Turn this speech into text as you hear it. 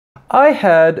I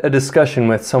had a discussion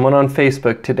with someone on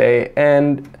Facebook today,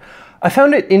 and I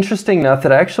found it interesting enough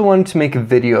that I actually wanted to make a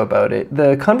video about it.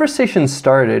 The conversation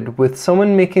started with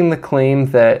someone making the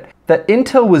claim that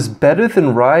Intel was better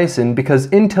than Ryzen because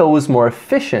Intel was more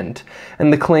efficient,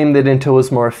 and the claim that Intel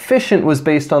was more efficient was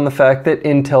based on the fact that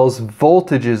Intel's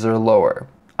voltages are lower.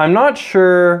 I'm not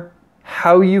sure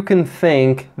how you can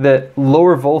think that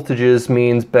lower voltages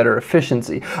means better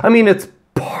efficiency. I mean, it's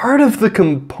part of the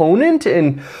component,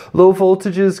 and low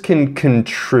voltages can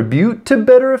contribute to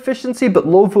better efficiency, but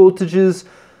low voltages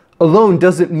alone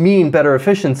doesn't mean better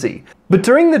efficiency. But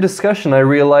during the discussion, I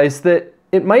realized that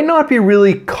it might not be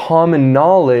really common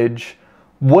knowledge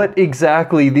what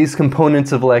exactly these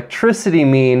components of electricity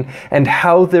mean and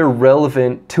how they're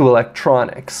relevant to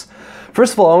electronics.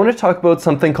 First of all, I want to talk about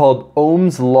something called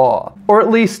Ohm's law, or at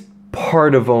least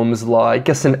part of Ohm's law, I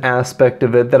guess an aspect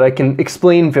of it that I can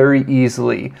explain very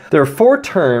easily. There are four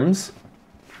terms.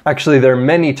 Actually, there are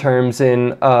many terms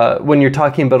in when you're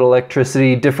talking about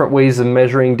electricity, different ways of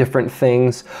measuring different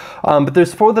things. But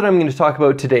there's four that I'm going to talk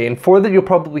about today, and four that you'll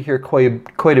probably hear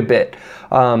quite a bit.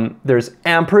 There's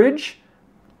amperage,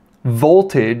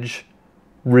 voltage,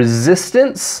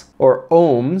 resistance, or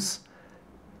ohms,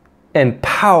 and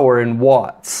power in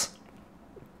watts.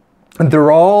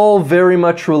 They're all very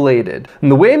much related.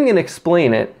 And the way I'm going to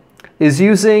explain it is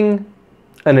using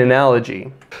an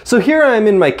analogy. So here I'm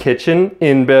in my kitchen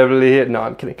in Beverly Hills. No,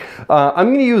 I'm kidding. I'm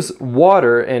going to use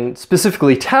water, and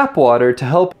specifically tap water, to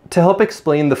help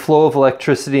explain the flow of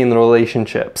electricity and the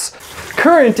relationships.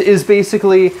 Current is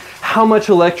basically how much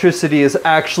electricity is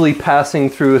actually passing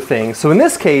through a thing. So in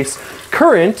this case,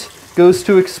 current goes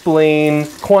to explain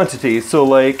quantity. So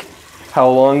like, how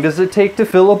long does it take to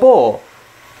fill a bowl?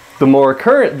 The more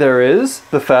current there is,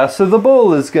 the faster the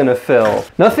bowl is going to fill.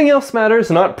 Nothing else matters,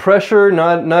 not pressure,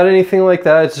 not anything like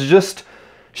that. It's just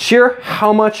sheer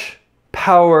how much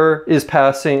power is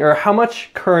passing, or how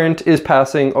much current is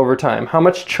passing over time, how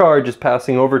much charge is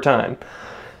passing over time.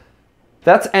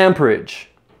 That's amperage.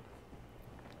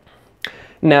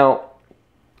 Now,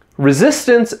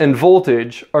 resistance and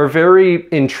voltage are very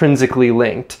intrinsically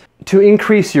linked. To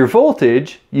increase your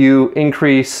voltage, you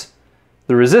increase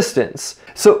the resistance.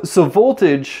 So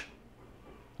voltage,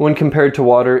 when compared to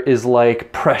water, is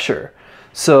like pressure.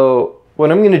 So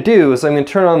what I'm going to do is I'm going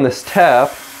to turn on this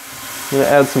tap. I'm going to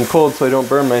add some cold so I don't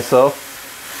burn myself.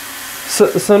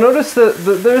 So notice that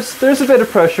there's a bit of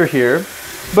pressure here,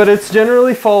 but it's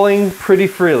generally falling pretty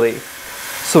freely.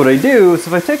 So what I do is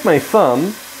if I take my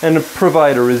thumb and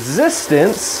provide a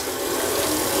resistance,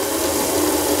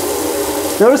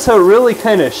 notice how it really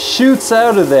kind of shoots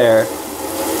out of there.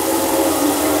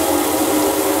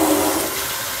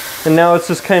 And now it's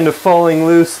just kind of falling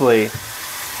loosely.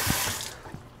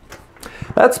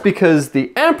 That's because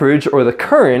the amperage, or the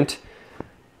current,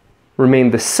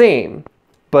 remained the same,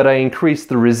 but I increased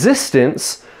the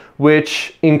resistance,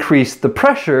 which increased the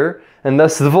pressure, and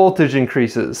thus the voltage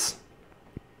increases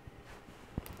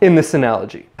in this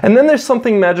analogy. And then there's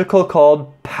something magical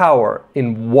called power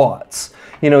in watts.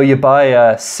 You know, you buy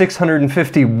a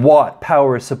 650 watt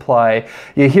power supply,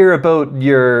 you hear about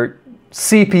your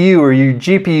CPU or your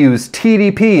GPU's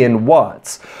TDP in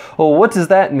watts. Well, what does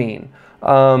that mean?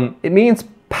 It means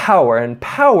power, and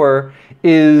power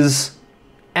is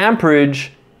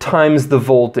amperage times the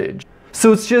voltage.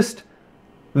 So it's just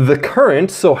the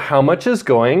current, so how much is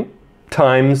going,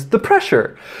 times the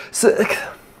pressure. So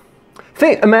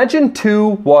imagine two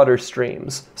water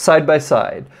streams side by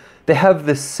side. They have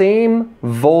the same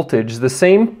voltage, the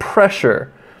same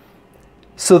pressure,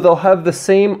 so they'll have the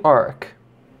same arc.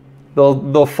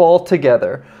 They'll fall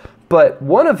together, but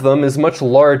one of them is much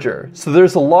larger, so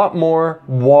there's a lot more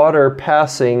water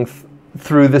passing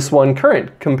through this one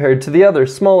current compared to the other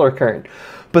smaller current.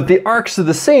 But the arcs are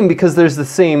the same because there's the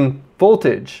same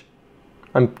voltage.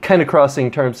 I'm kind of crossing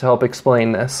terms to help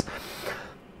explain this.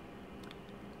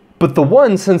 But the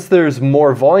one, since there's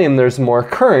more volume, there's more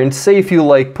current, say if you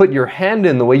like put your hand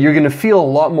in the way, you're going to feel a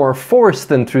lot more force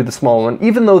than through the small one,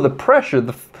 even though the pressure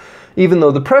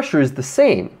is the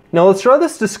same. Now let's draw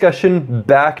this discussion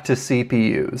back to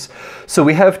CPUs. So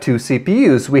we have two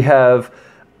CPUs. We have,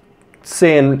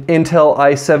 say, an Intel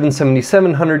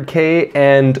i7-7700K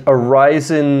and a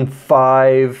Ryzen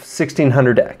 5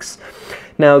 1600X.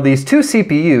 Now these two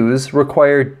CPUs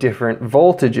require different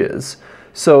voltages.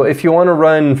 So if you want to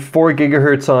run 4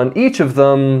 gigahertz on each of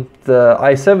them, the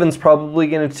i7's probably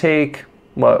going to take,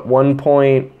 what,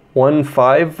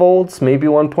 1.15 volts, maybe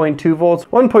 1.2 volts.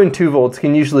 1.2 volts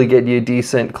can usually get you a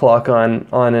decent clock on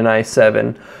an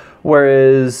i7.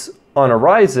 Whereas on a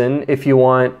Ryzen, if you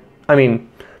want, I mean,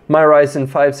 My Ryzen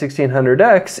 5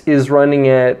 1600X is running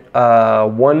at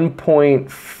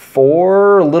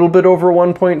 1.4, a little bit over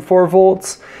 1.4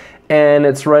 volts, and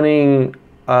it's running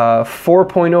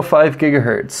 4.05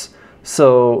 gigahertz.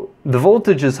 So the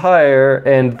voltage is higher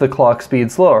and the clock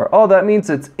speed's lower. Oh, that means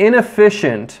it's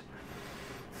inefficient.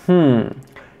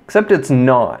 Except it's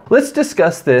not. Let's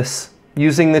discuss this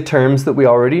using the terms that we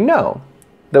already know,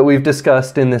 that we've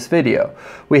discussed in this video.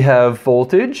 We have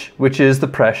voltage, which is the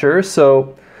pressure.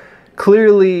 So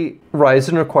clearly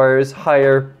Ryzen requires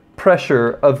higher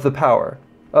pressure of the power,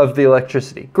 of the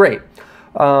electricity. Great.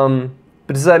 But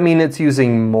does that mean it's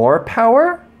using more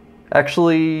power?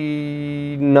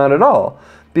 Actually, not at all,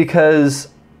 because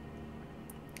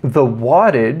the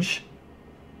wattage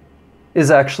is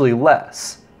actually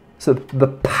less. So the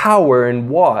power in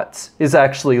watts is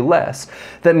actually less.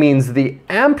 That means the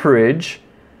amperage,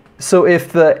 so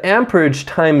if the amperage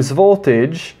times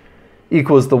voltage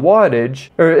equals the wattage,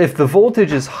 or if the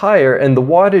voltage is higher and the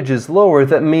wattage is lower,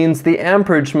 that means the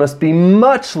amperage must be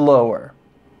much lower.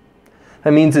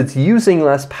 That means it's using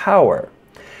less power.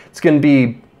 It's going to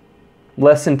be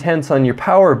less intense on your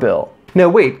power bill. Now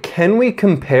wait, can we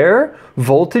compare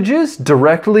voltages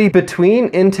directly between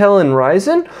Intel and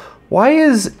Ryzen? Why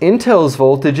is Intel's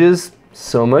voltages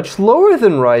so much lower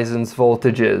than Ryzen's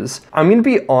voltages? I'm going to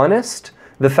be honest,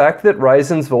 the fact that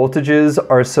Ryzen's voltages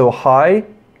are so high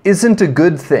isn't a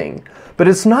good thing, but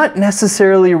it's not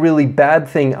necessarily a really bad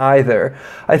thing either.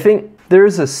 I think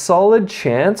there's a solid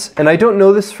chance, and I don't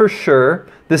know this for sure,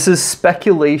 this is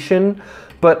speculation,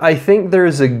 but I think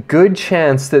there's a good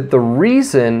chance that the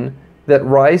reason that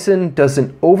Ryzen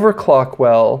doesn't overclock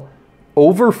well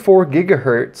over 4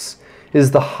 gigahertz is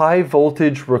the high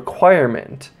voltage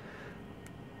requirement.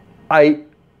 I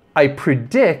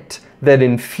predict that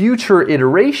in future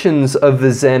iterations of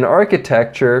the Zen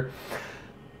architecture,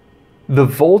 the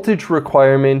voltage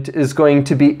requirement is going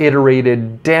to be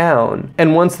iterated down.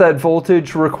 And once that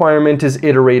voltage requirement is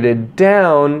iterated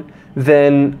down,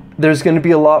 then there's going to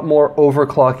be a lot more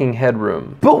overclocking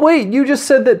headroom. But wait, you just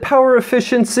said that power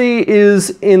efficiency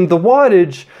is in the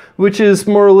wattage, which is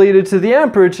more related to the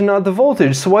amperage and not the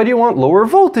voltage. So why do you want lower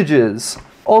voltages?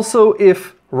 Also,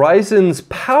 if Ryzen's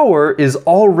power is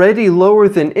already lower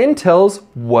than Intel's,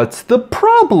 what's the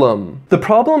problem? The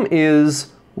problem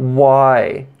is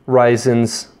why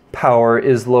Ryzen's power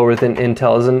is lower than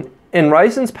Intel's. And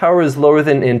Ryzen's power is lower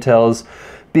than Intel's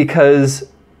because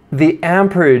the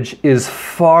amperage is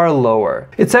far lower.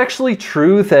 It's actually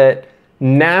true that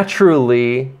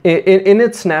naturally, in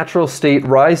its natural state,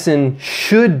 Ryzen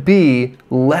should be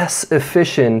less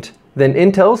efficient than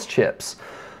Intel's chips.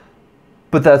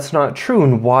 But that's not true,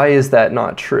 and why is that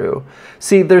not true?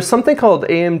 See, there's something called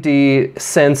AMD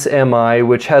Sense MI,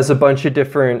 which has a bunch of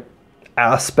different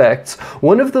aspects.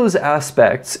 One of those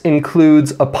aspects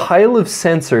includes a pile of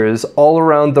sensors all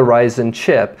around the Ryzen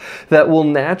chip that will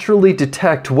naturally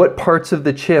detect what parts of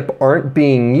the chip aren't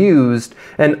being used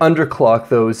and underclock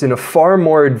those in a far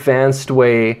more advanced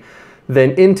way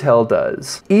than Intel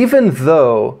does. Even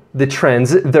though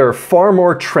there are far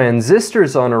more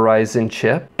transistors on a Ryzen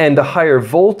chip and a higher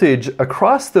voltage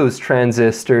across those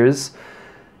transistors,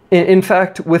 in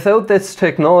fact, without this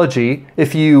technology,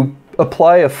 if you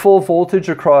apply a full voltage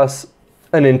across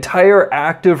an entire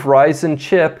active Ryzen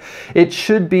chip, it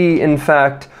should be, in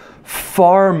fact,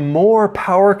 far more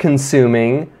power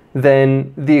consuming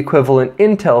than the equivalent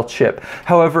Intel chip.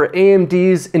 However,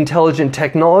 AMD's intelligent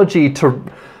technology to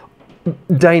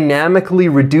dynamically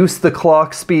reduce the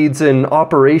clock speeds and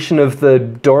operation of the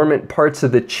dormant parts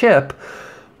of the chip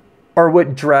are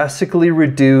what drastically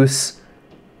reduce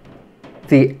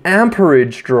the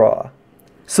amperage draw.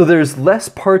 So there's less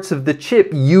parts of the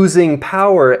chip using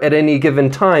power at any given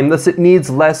time, thus it needs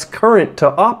less current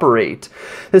to operate.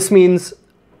 This means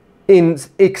in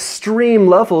extreme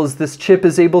levels, this chip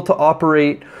is able to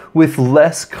operate with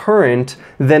less current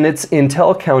than its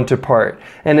Intel counterpart.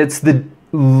 And it's the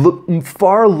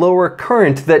far lower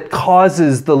current that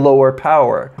causes the lower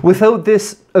power. Without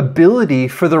this ability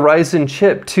for the Ryzen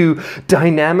chip to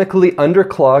dynamically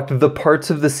underclock the parts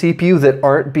of the CPU that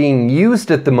aren't being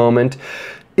used at the moment,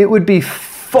 it would be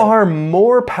far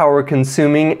more power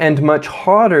consuming and much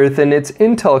hotter than its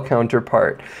Intel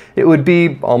counterpart. It would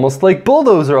be almost like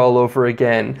Bulldozer all over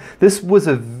again. This was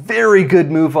a very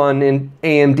good move on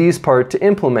AMD's part to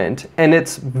implement, and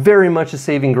it's very much a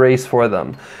saving grace for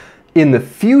them. In the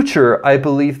future, I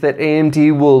believe that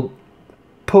AMD will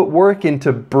put work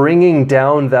into bringing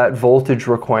down that voltage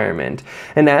requirement.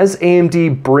 And as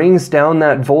AMD brings down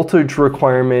that voltage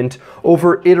requirement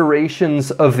over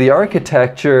iterations of the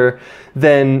architecture,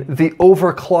 then the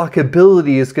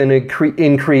overclockability is going to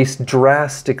increase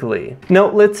drastically. Now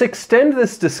let's extend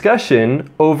this discussion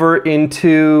over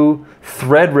into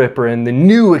Threadripper and the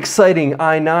new exciting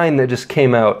i9 that just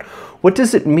came out. What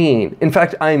does it mean? In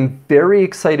fact, I'm very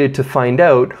excited to find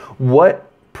out what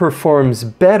performs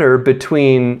better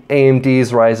between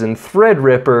AMD's Ryzen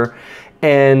Threadripper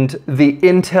and the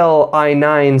Intel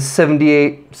i9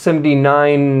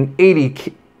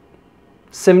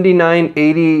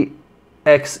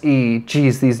 7980XE.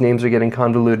 Geez, these names are getting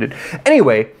convoluted.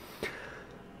 Anyway,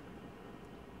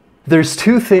 there's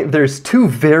two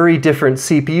very different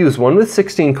CPUs, one with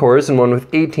 16 cores and one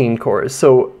with 18 cores.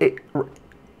 So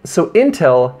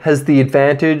Intel has the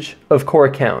advantage of core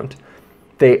count.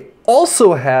 They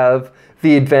also have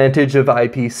the advantage of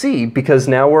IPC because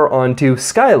now we're on to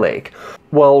Skylake.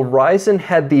 While Ryzen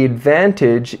had the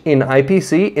advantage in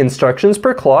IPC, instructions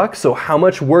per clock, so how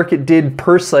much work it did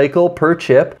per cycle, per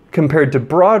chip, compared to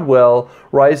Broadwell,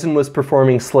 Ryzen was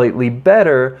performing slightly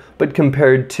better, but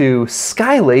compared to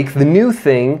Skylake, the new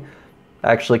thing,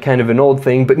 actually kind of an old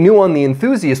thing, but new on the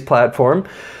Enthusiast platform,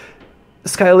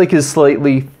 Skylake is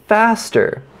slightly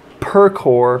faster per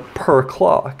core, per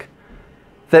clock.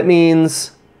 That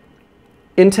means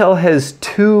Intel has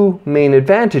two main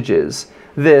advantages.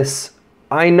 This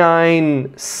i9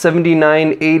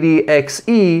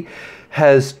 7980XE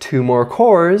has 2 more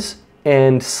cores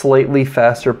and slightly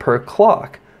faster per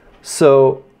clock.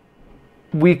 So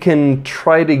we can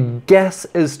try to guess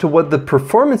as to what the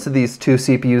performance of these two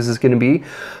CPUs is going to be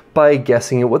by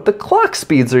guessing at what the clock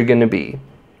speeds are going to be.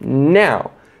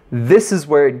 Now, this is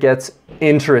where it gets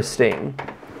interesting.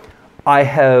 I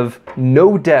have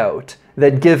no doubt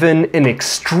that given an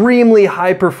extremely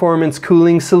high performance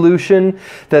cooling solution,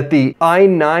 that the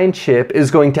i9 chip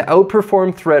is going to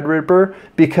outperform Threadripper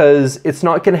because it's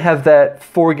not going to have that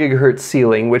 4 GHz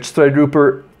ceiling, which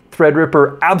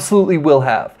Threadripper absolutely will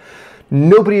have.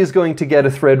 Nobody is going to get a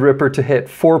Threadripper to hit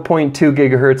 4.2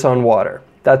 GHz on water.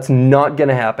 That's not going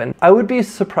to happen. I would be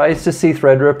surprised to see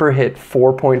Threadripper hit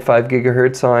 4.5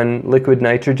 GHz on liquid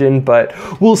nitrogen, but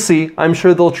we'll see. I'm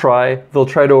sure they'll try. They'll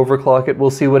try to overclock it.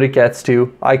 We'll see what it gets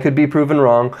to. I could be proven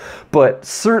wrong, but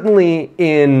certainly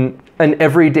in an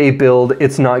everyday build,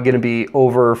 it's not going to be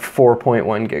over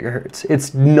 4.1 GHz.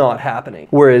 It's not happening.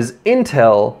 Whereas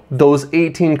Intel, those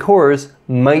 18 cores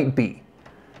might be.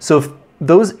 So if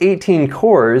those 18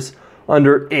 cores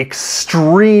under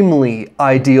extremely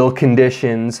ideal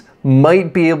conditions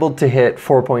might be able to hit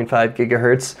 4.5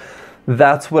 GHz.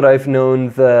 That's what I've known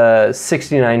the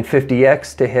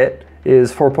 6950X to hit,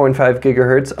 is 4.5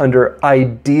 GHz under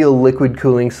ideal liquid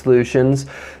cooling solutions.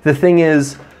 The thing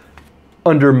is,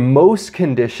 under most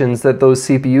conditions that those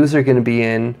CPUs are going to be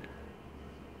in,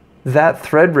 that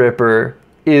Threadripper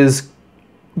is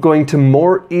going to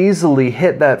more easily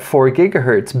hit that 4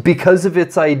 GHz because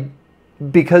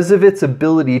of its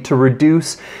ability to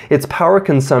reduce its power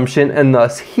consumption and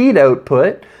thus heat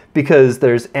output, because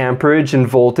there's amperage and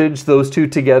voltage. Those two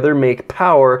together make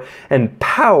power, and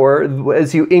power,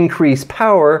 as you increase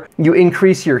power, you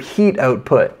increase your heat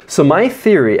output. So my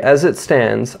theory, as it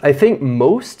stands, I think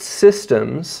most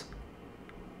Threadripper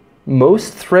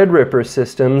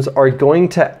systems are going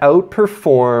to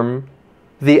outperform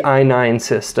the i9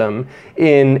 system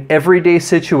in everyday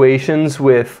situations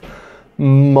with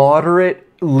moderate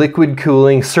liquid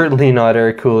cooling, certainly not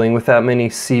air cooling, without many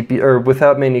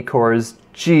without many cores.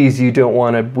 Geez, you don't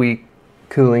want a weak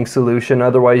cooling solution,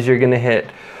 otherwise you're gonna hit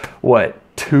what,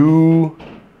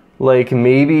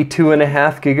 maybe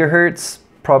 2.5 GHz,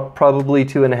 probably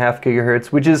 2.5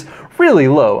 GHz, which is really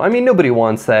low. I mean, nobody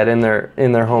wants that in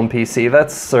their home PC.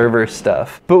 That's server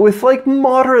stuff. But with like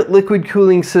moderate liquid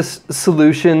cooling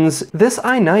solutions, this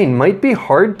i9 might be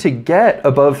hard to get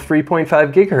above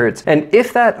 3.5 GHz. And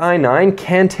if that i9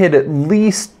 can't hit at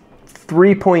least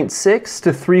 3.6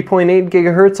 to 3.8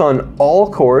 GHz on all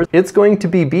cores, it's going to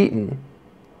be beaten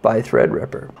by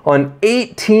Threadripper. On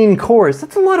 18 cores,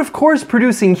 that's a lot of cores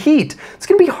producing heat. It's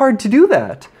gonna be hard to do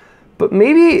that. But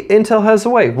maybe Intel has a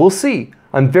way. We'll see.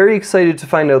 I'm very excited to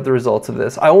find out the results of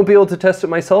this. I won't be able to test it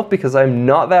myself because I'm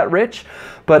not that rich,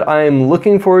 but I'm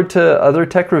looking forward to other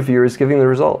tech reviewers giving the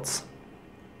results.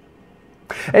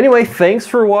 Anyway, thanks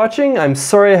for watching. I'm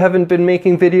sorry I haven't been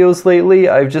making videos lately.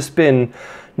 I've just been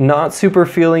not super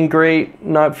feeling great,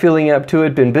 not feeling up to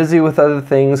it, been busy with other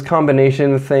things,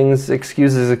 combination of things,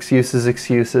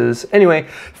 excuses. Anyway,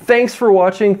 thanks for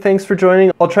watching, thanks for joining.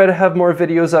 I'll try to have more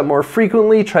videos up more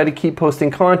frequently, try to keep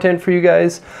posting content for you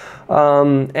guys.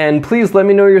 And please let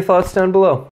me know your thoughts down below.